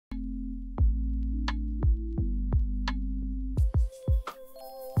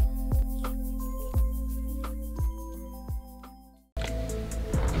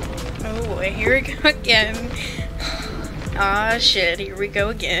boy, here we go again. Ah, shit, here we go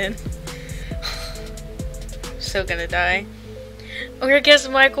again. Still gonna die. We're gonna guess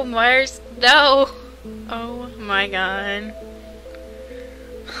Michael Myers. No! Oh my god.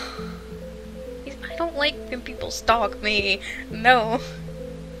 I don't like when people stalk me. No.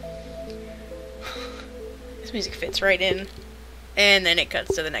 This music fits right in. And then it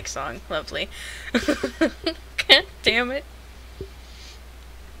cuts to the next song. Lovely. God damn it.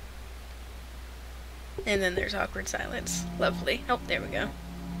 And then there's awkward silence. Lovely. Oh, there we go.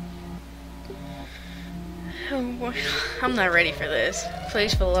 Oh boy. I'm not ready for this.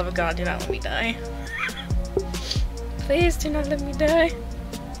 Please, for the love of God, do not let me die. Please do not let me die.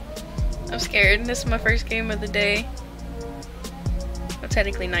 I'm scared. This is my first game of the day. Well,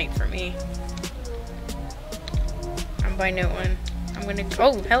 technically night for me. I'm by no one. I'm gonna.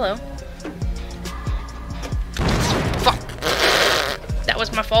 Oh, hello. Fuck. That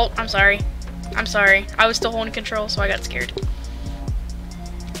was my fault. I'm sorry. I'm sorry. I was still holding control, so I got scared.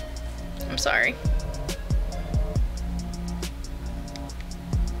 I'm sorry.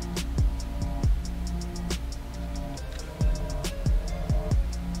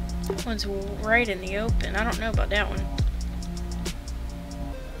 That one's right in the open. I don't know about that one.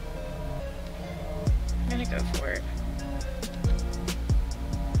 I'm gonna go for it.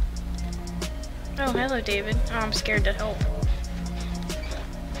 Oh, hello, David. Oh, I'm scared to help.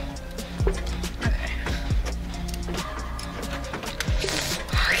 Okay.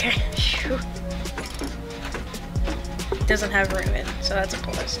 Okay. Phew. It doesn't have room in, so that's a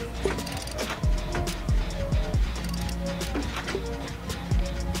plus.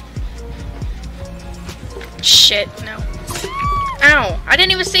 Shit, no. Ow! I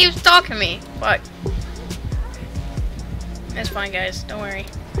didn't even see he was stalking me. Fuck. It's fine, guys. Don't worry.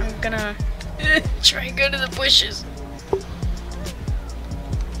 I'm gonna try and go to the bushes.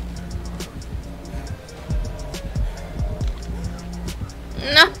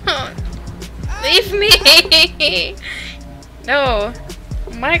 No! Leave me! No.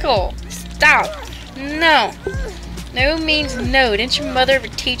 Michael, stop. No. No means no. Didn't your mother ever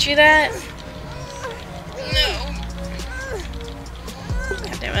teach you that? No.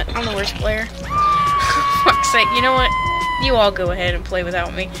 God damn it. I'm the worst player. Fuck's sake. You know what? You all go ahead and play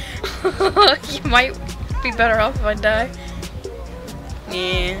without me. You might be better off if I die.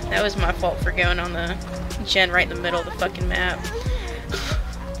 Yeah, that was my fault for going on the gen right in the middle of the fucking map.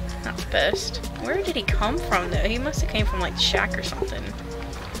 Not the best. Where did he come from, though? He must have came from, like, the shack or something.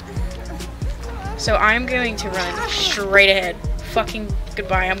 So I'm going to run straight ahead. Fucking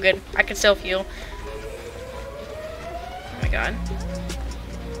goodbye, I'm good. I can self-heal. Oh my god.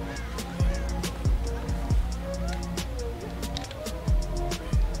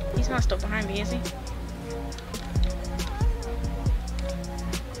 He's not still behind me, is he?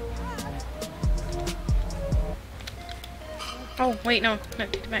 Oh, wait, no. No,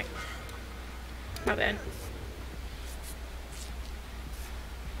 take it back. My bad.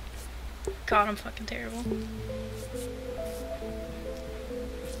 God, I'm fucking terrible.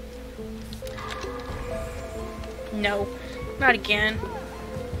 No. Not again.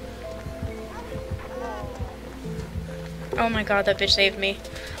 Oh my god, that bitch saved me.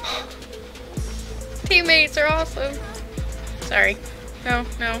 Teammates are awesome. Sorry. No,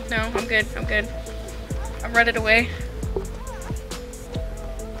 no, no. I'm good. I'm good. I'm running away.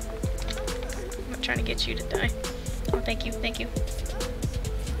 I'm not trying to get you to die. Oh, thank you. Thank you.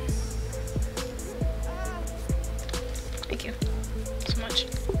 Thank you so much.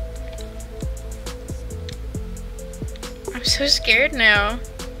 I'm so scared now.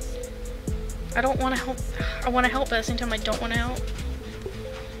 I don't want to help. I want to help, but at the same time I don't want to help.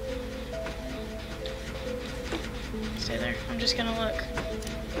 Stay there. I'm just gonna look.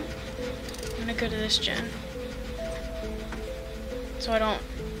 I'm gonna go to this gen. So I don't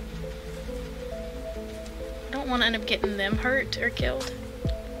want to end up getting them hurt or killed.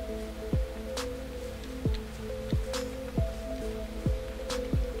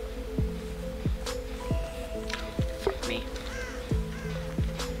 Fuck me.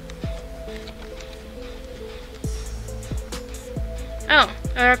 Oh,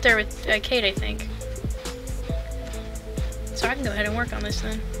 they're up there with Kate, I think. So I can go ahead and work on this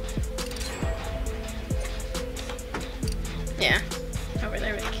then. Yeah, over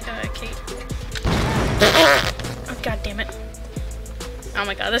there with Kate. Oh, god damn it. Oh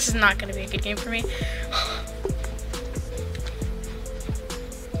my god, this is not going to be a good game for me.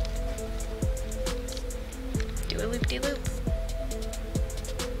 Do a loop-de-loop.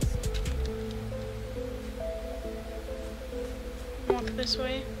 Walk this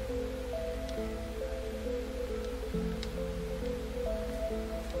way.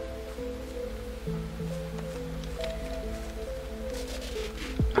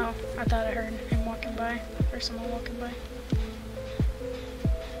 I thought I heard him walking by, or someone walking by.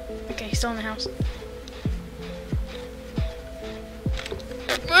 Okay, he's still in the house.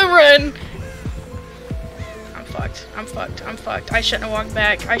 Run! I'm fucked. I'm fucked. I'm fucked. I shouldn't have walked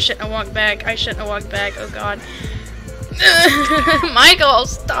back. I shouldn't have walked back. I shouldn't have walked back. Oh god. Michael,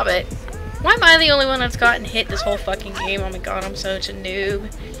 stop it. Why am I the only one that's gotten hit this whole fucking game? Oh my god, I'm such a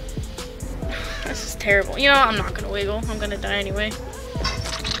noob. This is terrible. You know, I'm not gonna wiggle. I'm gonna die anyway.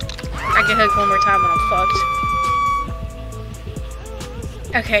 I get hooked one more time and I'm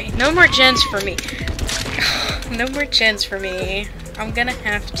fucked. Okay, no more gens for me. No more gens for me. I'm gonna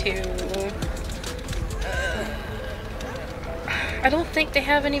have to... I don't think they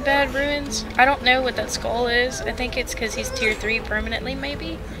have any bad ruins. I don't know what that skull is. I think it's because he's tier 3 permanently,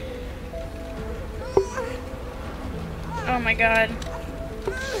 maybe? Oh my god.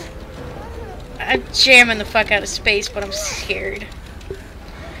 I'm jamming the fuck out of space, but I'm scared.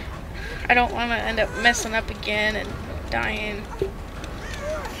 I don't want to end up messing up again and dying.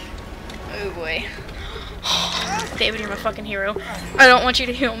 Oh boy. David, you're my fucking hero. I don't want you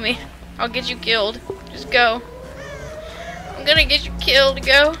to heal me. I'll get you killed. Just go. I'm gonna get you killed.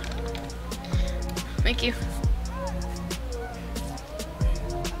 Go. Thank you.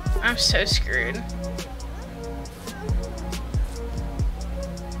 I'm so screwed.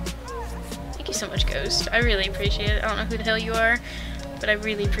 Thank you so much, Ghost. I really appreciate it. I don't know who the hell you are, but I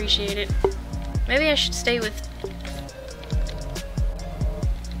really appreciate it. Maybe I should stay with...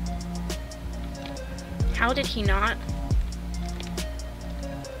 How did he not?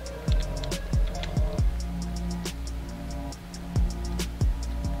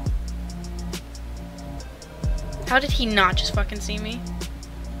 How did he not just fucking see me?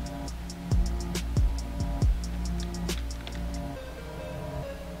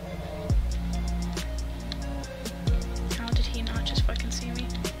 How did he not just fucking see me?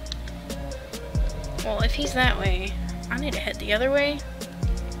 Well, if he's that way, I need to head the other way.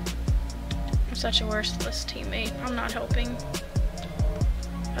 I'm such a worthless teammate. I'm not helping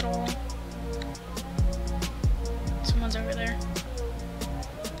at all. Someone's over there.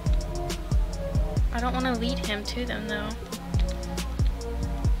 I don't want to lead him to them, though.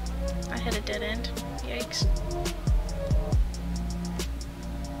 I hit a dead end. Yikes.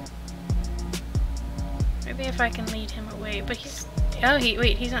 Maybe if I can lead him away, but he's... Oh,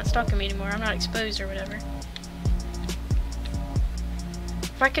 wait, he's not stalking me anymore. I'm not exposed or whatever.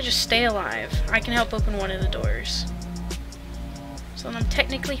 If I could just stay alive, I can help open one of the doors. So then I'm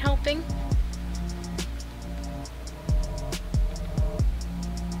technically helping.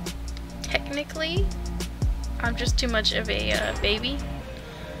 Technically, I'm just too much of a baby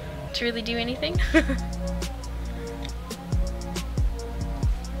to really do anything.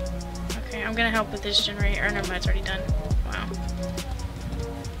 Okay, I'm gonna help with this generator. Never mind, it's already done. Wow.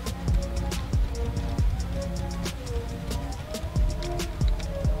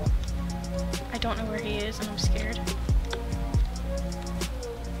 I don't know where he is and I'm scared.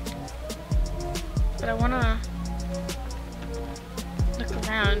 But I wanna look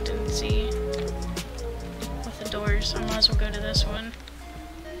around and see with the doors. I might as well go to this one.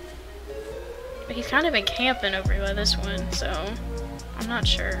 But he's kind of been camping over by this one, so I'm not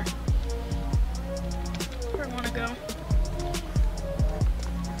sure where I want to go.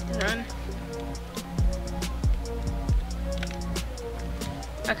 Run.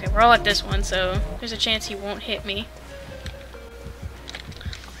 Okay, we're all at this one, so there's a chance he won't hit me.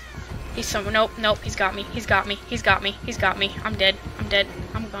 He's somewhere. Nope, nope, he's got me. He's got me. He's got me. He's got me. I'm dead. I'm dead.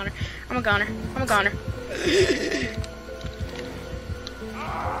 I'm a goner. I'm a goner. I'm a goner.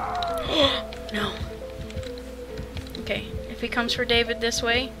 No. Okay, if he comes for David this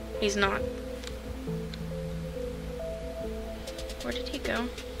way, he's not. Where did he go?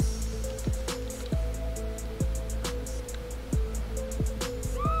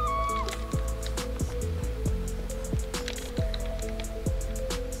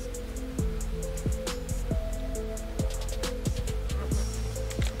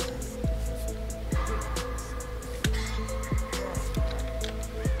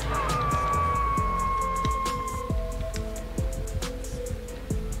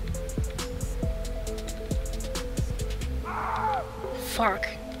 Fuck.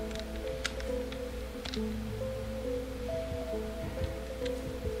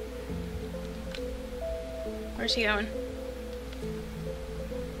 Where's he going?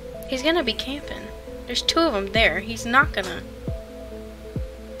 He's gonna be camping. There's two of them there. He's not gonna.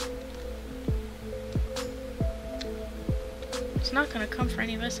 He's not gonna come for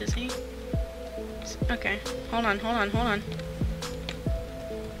any of us, is he? Okay. Hold on, hold on, hold on.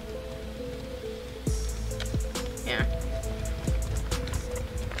 Yeah.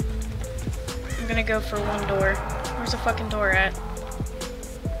 gonna go for one door. Where's the fucking door at?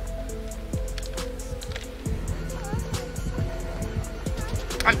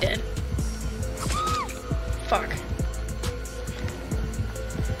 I'm dead. Fuck.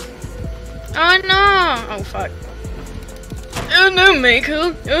 Oh no! Oh fuck. Oh no,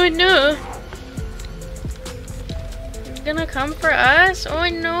 Michael! Oh no! He's gonna come for us? Oh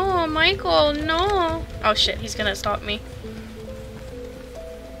no, Michael, no! Oh shit, he's gonna stalk me.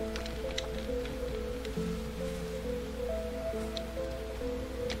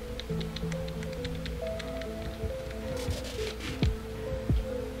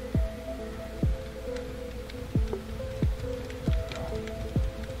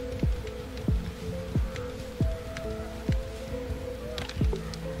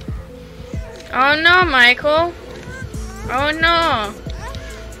 Oh no, Michael. Oh no.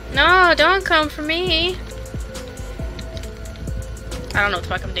 No, don't come for me. I don't know what the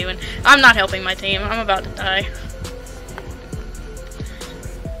fuck I'm doing. I'm not helping my team. I'm about to die.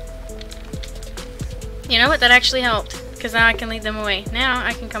 You know what? That actually helped. Because now I can lead them away. Now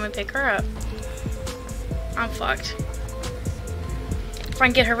I can come and pick her up. I'm fucked. If I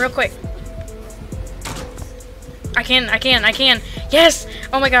can get her real quick. I can. Yes!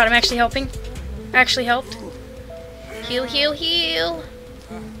 Oh my god, I'm actually helping. Actually helped. Heal, heal, heal.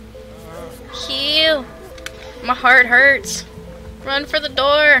 Heal. My heart hurts. Run for the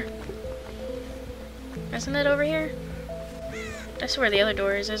door. Isn't it over here? That's where the other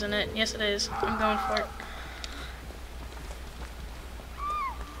door is, isn't it? Yes, it is. I'm going for it.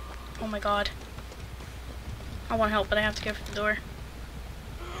 Oh my god. I want help, but I have to go for the door.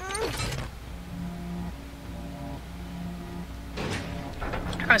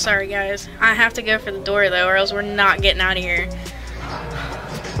 I'm sorry, guys. I have to go for the door, though, or else we're not getting out of here.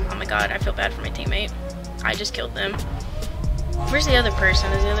 Oh my god, I feel bad for my teammate. I just killed them. Where's the other person?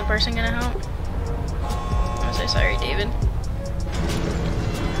 Is the other person gonna help? I'm so sorry, David.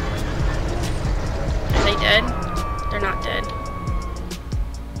 Are they dead? They're not dead.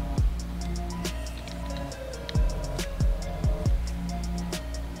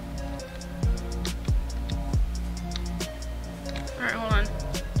 Alright, hold on.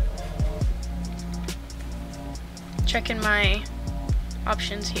 Checking my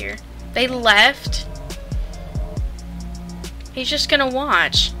options here. They left? He's just gonna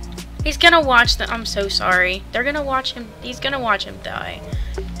watch. He's gonna watch the— I'm so sorry. They're gonna watch him— he's gonna watch him die.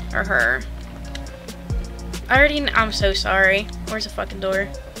 Or her. I'm so sorry. Where's the fucking door?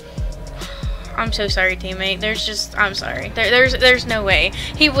 I'm so sorry, teammate. I'm sorry. There's no way.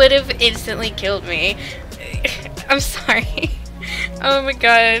 He would have instantly killed me. I'm sorry. Oh my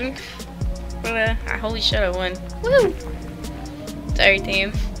god. But, holy shit, I won. Woo! Sorry,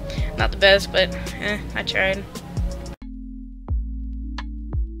 team. Not the best, but I tried.